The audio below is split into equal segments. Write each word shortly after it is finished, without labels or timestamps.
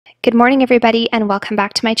Good morning, everybody, and welcome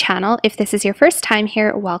back to my channel. If this is your first time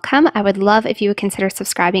here, welcome. I would love if you would consider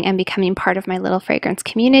subscribing and becoming part of my little fragrance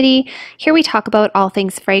community. Here we talk about all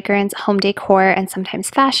things fragrance, home decor, and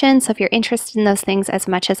sometimes fashion. So if you're interested in those things as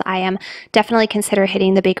much as I am, definitely consider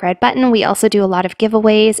hitting the big red button. We also do a lot of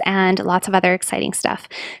giveaways and lots of other exciting stuff.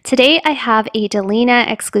 Today I have a Delina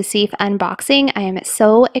Exclusif unboxing. I am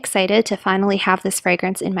so excited to finally have this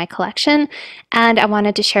fragrance in my collection, and I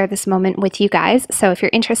wanted to share this moment with you guys. So if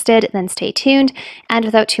you're interested, then stay tuned, and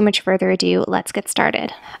without too much further ado, let's get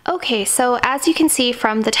started. Okay, so as you can see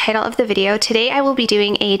from the title of the video, today I will be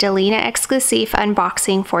doing a Delina Exclusif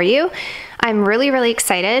unboxing for you. I'm really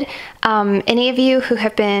excited. Any of you who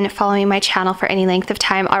have been following my channel for any length of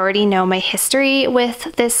time already know my history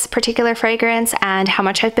with this particular fragrance and how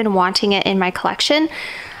much I've been wanting it in my collection.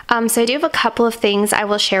 So I do have a couple of things I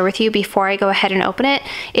will share with you before I go ahead and open it.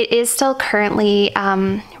 It is still currently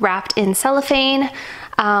wrapped in cellophane.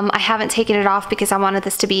 I haven't taken it off because I wanted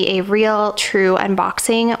this to be a real, true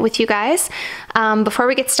unboxing with you guys. Before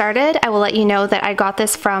we get started, I will let you know that I got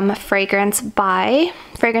this from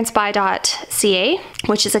fragrancebuy.ca,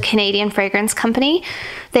 which is a Canadian fragrance company.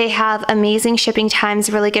 They have amazing shipping times,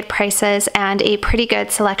 really good prices, and a pretty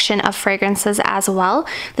good selection of fragrances as well.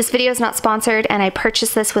 This video is not sponsored, and I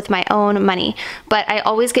purchased this with my own money, but I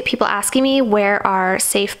always get people asking me where are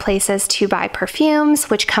safe places to buy perfumes,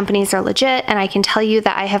 which companies are legit, and I can tell you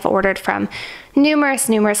that I have ordered from numerous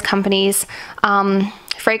companies.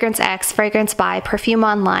 Fragrance X, Fragrance Buy, Perfume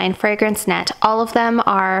Online, Fragrance Net, all of them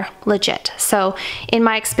are legit. So in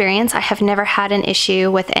my experience, I have never had an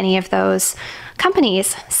issue with any of those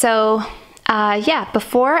companies. So yeah,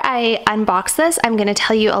 before I unbox this, I'm going to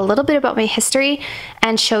tell you a little bit about my history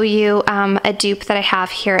and show you a dupe that I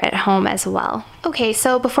have here at home as well. Okay,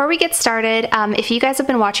 so before we get started, if you guys have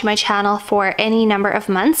been watching my channel for any number of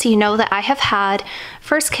months, you know that I have had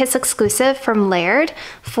First Kiss Exclusive from Laird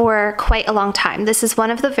for quite a long time. This is one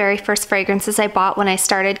of the very first fragrances I bought when I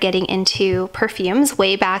started getting into perfumes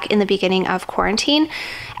way back in the beginning of quarantine.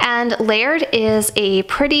 And Laird is a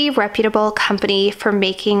pretty reputable company for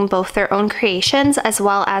making both their own creations as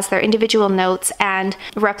well as their individual notes and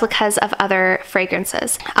replicas of other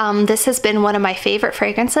fragrances. This has been one of my favorite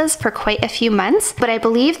fragrances for quite a few months, but I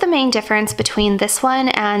believe the main difference between this one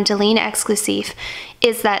and Delina Exclusif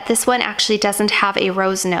is that this one actually doesn't have a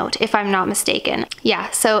rose note, if I'm not mistaken. Yeah,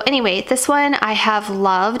 so anyway, this one I have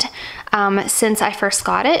loved since I first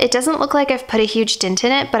got it. It doesn't look like I've put a huge dent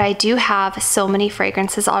in it, but I do have so many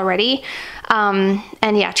fragrances already. And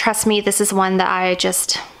yeah, trust me, this is one that I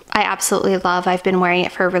absolutely love. I've been wearing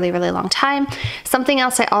it for a really long time. Something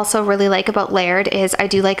else I also really like about Laird is I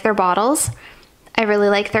do like their bottles. I really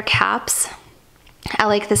like their caps. I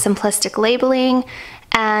like the simplistic labeling,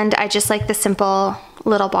 and I just like the simple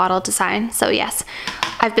little bottle design. So yes,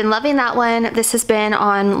 I've been loving that one. This has been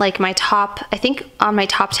on like my top, I think on my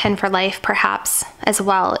top 10 for life perhaps as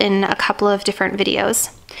well in a couple of different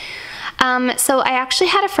videos. So I actually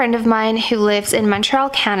had a friend of mine who lives in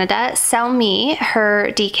Montreal, Canada, sell me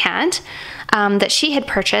her decant that she had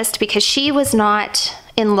purchased because she was not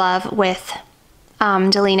in love with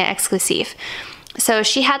Delina Exclusif. So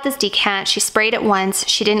she had this decant, she sprayed it once,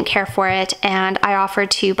 she didn't care for it, and I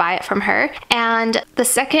offered to buy it from her. And the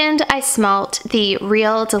second I smelt the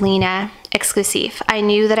real Delina Exclusif, I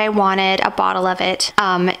knew that I wanted a bottle of it.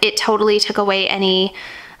 It totally took away any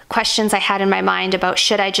questions I had in my mind about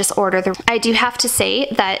should I just order the... I do have to say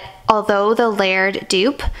that although the Laird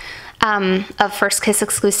dupe of First Kiss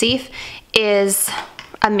Exclusif is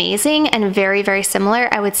amazing and very similar,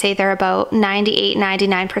 I would say they're about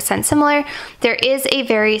 98-99% similar, there is a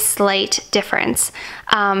very slight difference.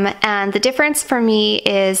 And the difference for me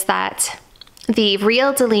is that the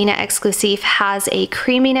real Delina Exclusif has a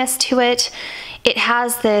creaminess to it. It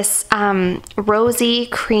has this rosy,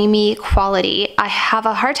 creamy quality. I have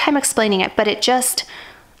a hard time explaining it, but it just,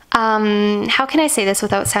 how can I say this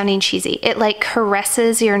without sounding cheesy? It like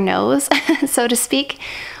caresses your nose, so to speak,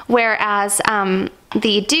 whereas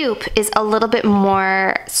the dupe is a little bit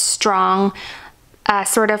more strong,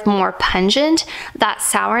 sort of more pungent. That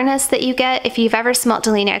sourness that you get, if you've ever smelt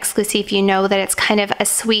Delina Exclusif, you know that it's kind of a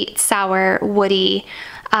sweet, sour, woody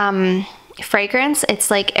fragrance. It's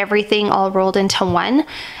like everything all rolled into one.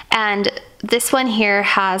 And this one here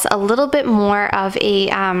has a little bit more of a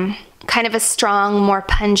kind of a strong, more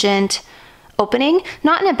pungent opening,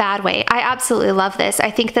 not in a bad way. I absolutely love this.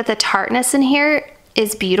 I think that the tartness in here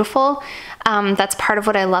is beautiful. That's part of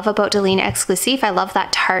what I love about Delina Exclusif. I love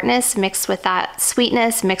that tartness mixed with that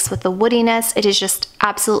sweetness, mixed with the woodiness. It is just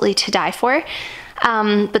absolutely to die for.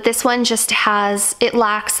 But this one just has, it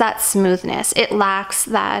lacks that smoothness. It lacks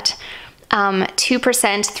that 2%,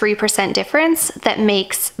 3% difference that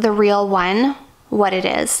makes the real one what it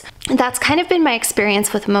is. That's kind of been my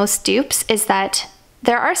experience with most dupes, is that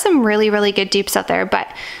there are some really, really good dupes out there, but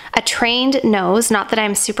a trained nose, not that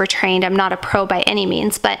I'm super trained, I'm not a pro by any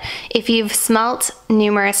means, but if you've smelt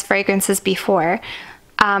numerous fragrances before,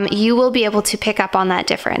 you will be able to pick up on that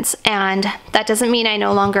difference. And that doesn't mean I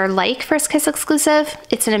no longer like First Kiss Exclusive.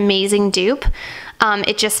 It's an amazing dupe.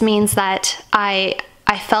 It just means that I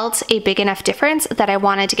felt a big enough difference that I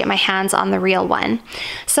wanted to get my hands on the real one.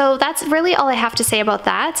 So that's really all I have to say about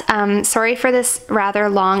that. Sorry for this rather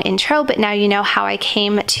long intro, but now you know how I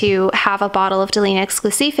came to have a bottle of Delina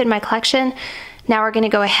Exclusif in my collection. Now we're gonna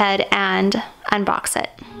go ahead and unbox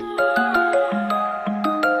it.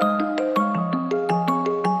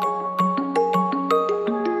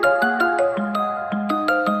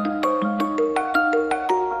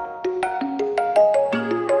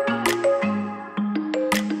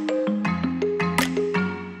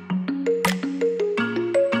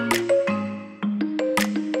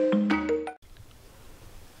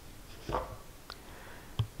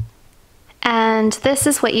 And this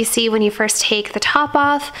is what you see when you first take the top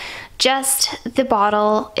off. Just the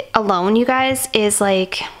bottle alone, you guys, is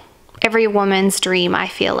like every woman's dream, I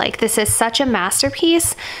feel like. This is such a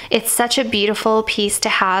masterpiece. It's such a beautiful piece to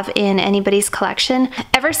have in anybody's collection.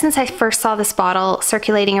 Ever since I first saw this bottle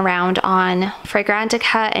circulating around on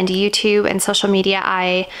Fragrantica and YouTube and social media,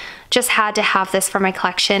 I just had to have this for my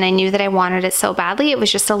collection. I knew that I wanted it so badly. It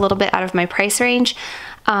was just a little bit out of my price range.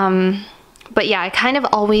 But yeah, I kind of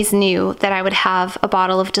always knew that I would have a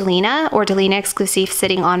bottle of Delina or Delina Exclusif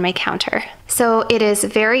sitting on my counter. So it is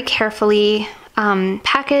very carefully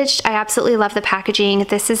packaged. I absolutely love the packaging.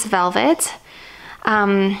 This is velvet.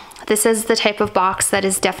 This is the type of box that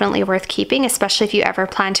is definitely worth keeping, especially if you ever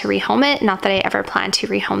plan to rehome it. Not that I ever plan to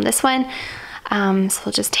rehome this one. So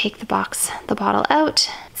we'll just take the bottle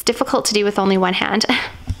out. It's difficult to do with only one hand.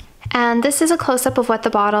 And this is a close-up of what the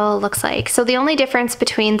bottle looks like. So the only difference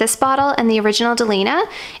between this bottle and the original Delina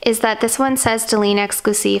is that this one says Delina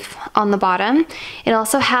Exclusif on the bottom. It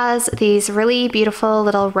also has these really beautiful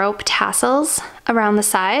little rope tassels around the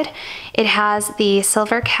side. It has the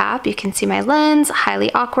silver cap. You can see my lens, highly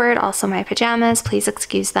awkward, also my pajamas, please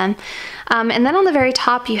excuse them. And then on the very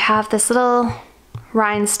top you have this little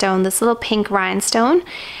rhinestone, this little pink rhinestone.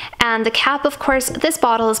 And the cap, of course, this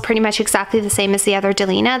bottle is pretty much exactly the same as the other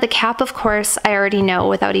Delina. The cap, of course, I already know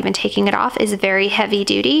without even taking it off, is very heavy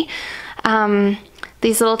duty.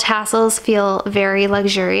 These little tassels feel very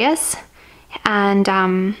luxurious,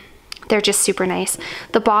 and they're just super nice.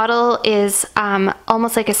 The bottle is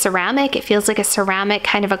almost like a ceramic. It feels like a ceramic,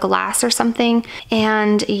 kind of a glass or something.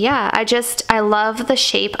 And yeah, I love the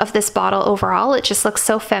shape of this bottle overall. It just looks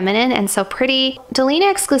so feminine and so pretty.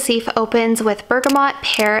 Delina Exclusif opens with bergamot,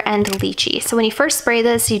 pear, and lychee. So when you first spray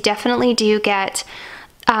this, you definitely do get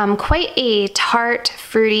quite a tart,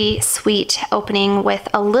 fruity, sweet opening with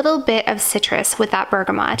a little bit of citrus with that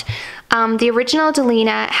bergamot. The original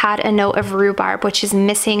Delina had a note of rhubarb, which is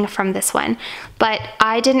missing from this one, but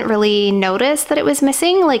I didn't really notice that it was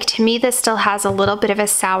missing. Like, to me, this still has a little bit of a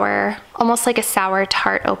sour, almost like a sour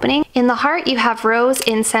tart opening. In the heart, you have rose,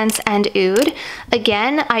 incense, and oud.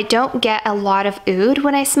 Again, I don't get a lot of oud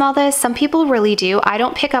when I smell this. Some people really do. I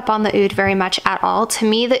don't pick up on the oud very much at all. To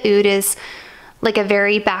me, the oud is like a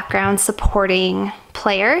very background supporting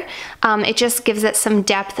player. It just gives it some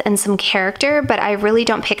depth and some character, but I really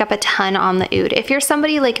don't pick up a ton on the oud. If you're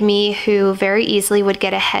somebody like me who very easily would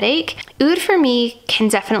get a headache, oud for me can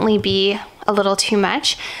definitely be a little too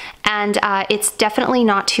much, and it's definitely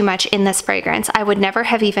not too much in this fragrance. I would never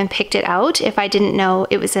have even picked it out if I didn't know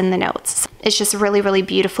it was in the notes. It's just really, really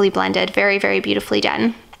beautifully blended, very, very beautifully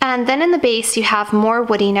done. And then in the base, you have more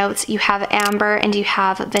woody notes, you have amber, and you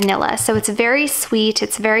have vanilla. So it's very sweet,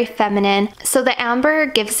 it's very feminine. So the amber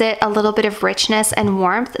gives it a little bit of richness and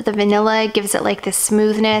warmth. The vanilla gives it like this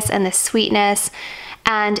smoothness and this sweetness.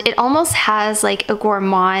 And it almost has like a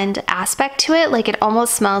gourmand aspect to it. Like, it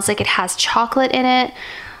almost smells like it has chocolate in it.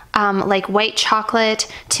 Like white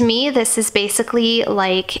chocolate. To me, this is basically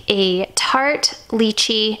like a tart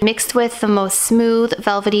lychee mixed with the most smooth,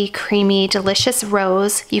 velvety, creamy, delicious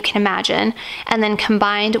rose you can imagine, and then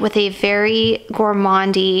combined with a very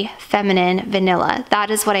gourmandy, feminine vanilla.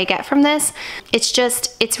 That is what I get from this.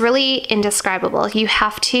 It's really indescribable. You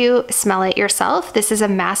have to smell it yourself. This is a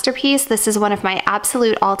masterpiece. This is one of my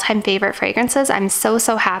absolute all-time favorite fragrances. I'm so,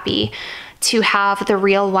 so happy to have the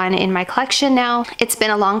real one in my collection now. It's been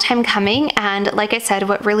a long time coming, and like I said,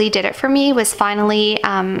 what really did it for me was finally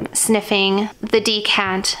sniffing the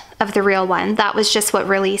decant of the real one. That was just what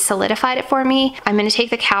really solidified it for me. I'm gonna take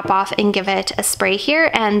the cap off and give it a spray here,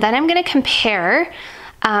 and then I'm gonna compare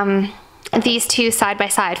these two side by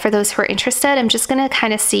side. For those who are interested, I'm just gonna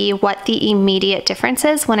kind of see what the immediate difference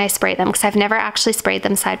is when I spray them, because I've never actually sprayed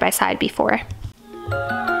them side by side before.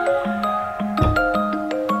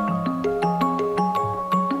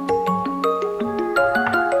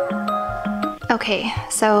 Okay,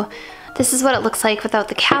 so this is what it looks like without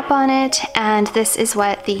the cap on it, and this is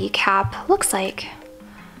what the cap looks like.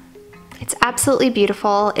 It's absolutely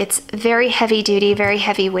beautiful. It's very heavy duty, very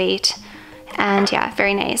heavy weight, and yeah,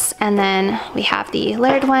 very nice. And then we have the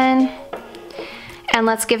layered one, and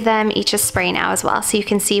let's give them each a spray now as well so you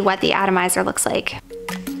can see what the atomizer looks like.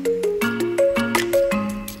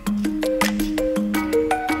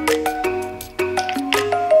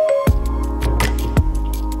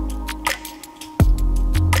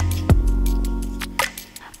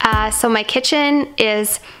 So my kitchen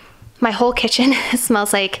is, my whole kitchen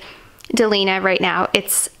smells like Delina right now.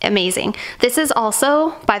 It's amazing. This is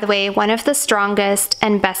also, by the way, one of the strongest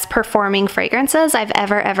and best performing fragrances I've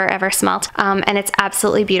ever smelled. And it's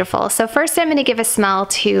absolutely beautiful. So first I'm gonna give a smell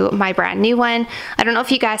to my brand new one. I don't know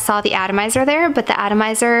if you guys saw the atomizer there, but the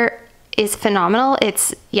atomizer is phenomenal.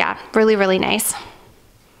 It's, yeah, really nice.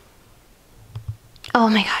 Oh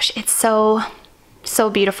my gosh, it's so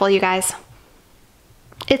beautiful, you guys.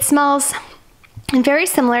 It smells very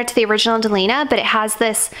similar to the original Delina, but it has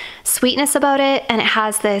this sweetness about it, and it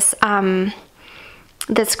has this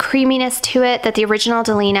this creaminess to it that the original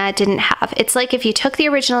Delina didn't have. It's like if you took the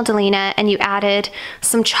original Delina and you added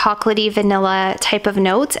some chocolatey vanilla type of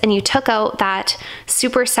notes, and you took out that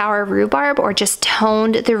super sour rhubarb, or just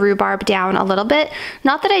toned the rhubarb down a little bit.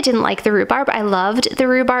 Not that I didn't like the rhubarb. I loved the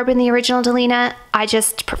rhubarb in the original Delina. I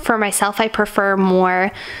just, for myself, I prefer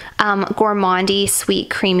more gourmandy, sweet,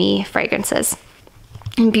 creamy fragrances.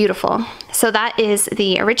 Beautiful. So that is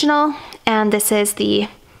the original, and this is the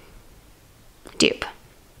dupe.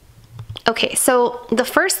 Okay, so the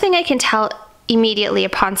first thing I can tell immediately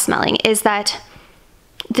upon smelling is that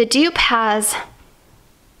the dupe has,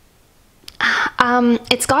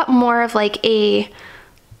 it's got more of like a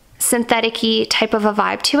synthetic-y type of a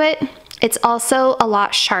vibe to it. It's also a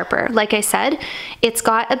lot sharper. Like I said, it's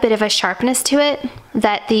got a bit of a sharpness to it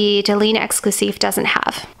that the Delina Exclusif doesn't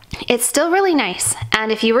have. It's still really nice,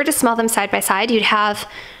 and if you were to smell them side by side, you'd have,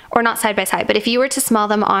 or not side by side, but if you were to smell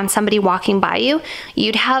them on somebody walking by you,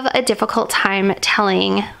 you'd have a difficult time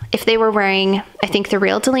telling if they were wearing, I think, the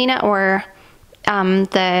real Delina or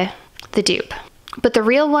the dupe. But the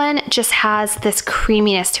real one just has this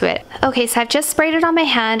creaminess to it. Okay, so I've just sprayed it on my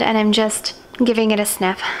hand, and I'm just giving it a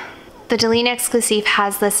sniff. The Delina Exclusif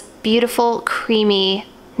has this beautiful, creamy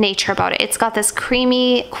nature about it. It's got this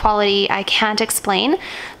creamy quality I can't explain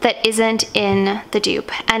that isn't in the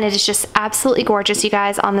dupe, and it is just absolutely gorgeous, you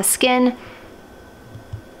guys, on the skin.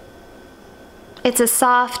 It's a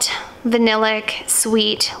soft, vanillic,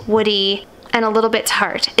 sweet, woody, and a little bit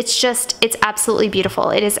tart. It's absolutely beautiful.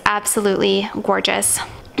 It is absolutely gorgeous.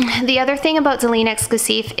 The other thing about Delina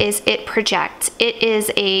Exclusif is it projects. It is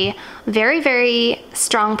a very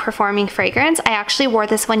strong performing fragrance. I actually wore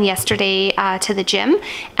this one yesterday to the gym,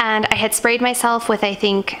 and I had sprayed myself with, I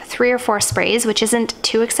think, 3 or 4 sprays, which isn't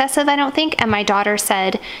too excessive, I don't think, and my daughter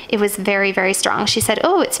said it was very strong. She said,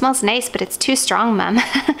 "Oh, it smells nice, but it's too strong, Mom."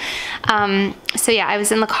 So yeah, I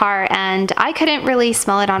was in the car, and I couldn't really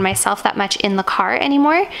smell it on myself that much in the car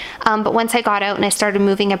anymore, but once I got out and I started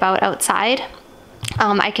moving about outside,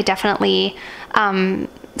 I could definitely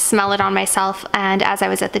smell it on myself, and as I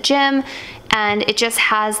was at the gym, and it just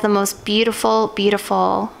has the most beautiful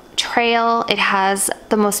trail. It has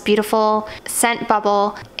the most beautiful scent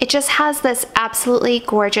bubble. It just has this absolutely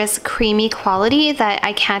gorgeous creamy quality that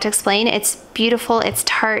I can't explain. It's beautiful, it's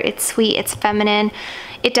tart, it's sweet, it's feminine.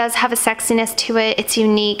 It does have a sexiness to it. It's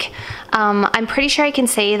unique. I'm pretty sure I can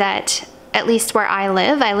say that, at least where I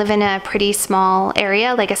live in a pretty small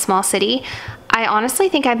area, like a small city. I honestly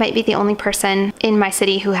think I might be the only person in my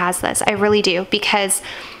city who has this. I really do, because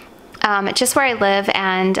just where I live,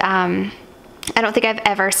 and I don't think I've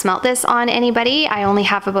ever smelt this on anybody. I only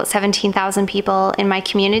have about 17,000 people in my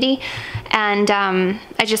community, and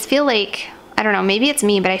I just feel like, I don't know, maybe it's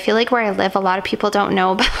me, but I feel like where I live, a lot of people don't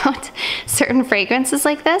know about certain fragrances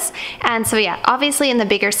like this. And so yeah, obviously in the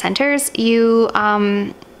bigger centers,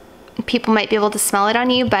 people might be able to smell it on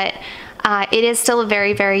you, but it is still a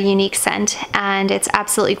very unique scent, and it's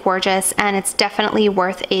absolutely gorgeous, and it's definitely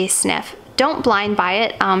worth a sniff. don't blind buy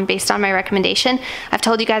it based on my recommendation. I've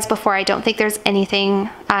told you guys before, I don't think there's anything,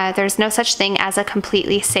 there's no such thing as a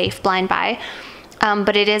completely safe blind buy.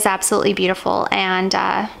 But it is absolutely beautiful. And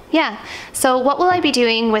yeah, so what will I be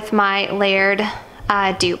doing with my layered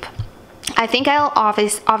dupe? I think I'll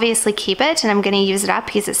obviously keep it, and I'm going to use it up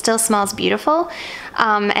because it still smells beautiful,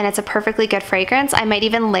 and it's a perfectly good fragrance. I might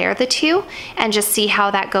even layer the two and just see how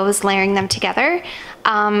that goes, layering them together.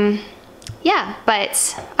 Yeah, but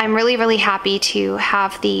I'm really, really happy to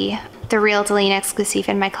have the real Delina Exclusif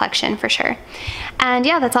in my collection for sure. And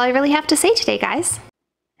yeah, that's all I really have to say today, guys.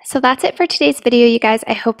 So that's it for today's video, you guys.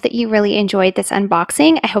 I hope that you really enjoyed this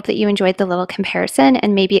unboxing. I hope that you enjoyed the little comparison,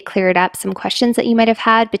 and maybe it cleared up some questions that you might have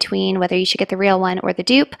had between whether you should get the real one or the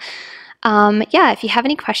dupe. Yeah, if you have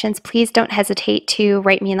any questions, please don't hesitate to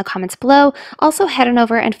write me in the comments below. Also, head on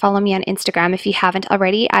over and follow me on Instagram if you haven't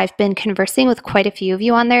already. I've been conversing with quite a few of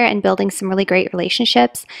you on there and building some really great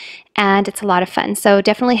relationships, and it's a lot of fun. So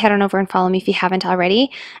definitely head on over and follow me if you haven't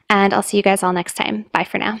already, and I'll see you guys all next time. Bye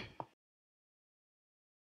for now.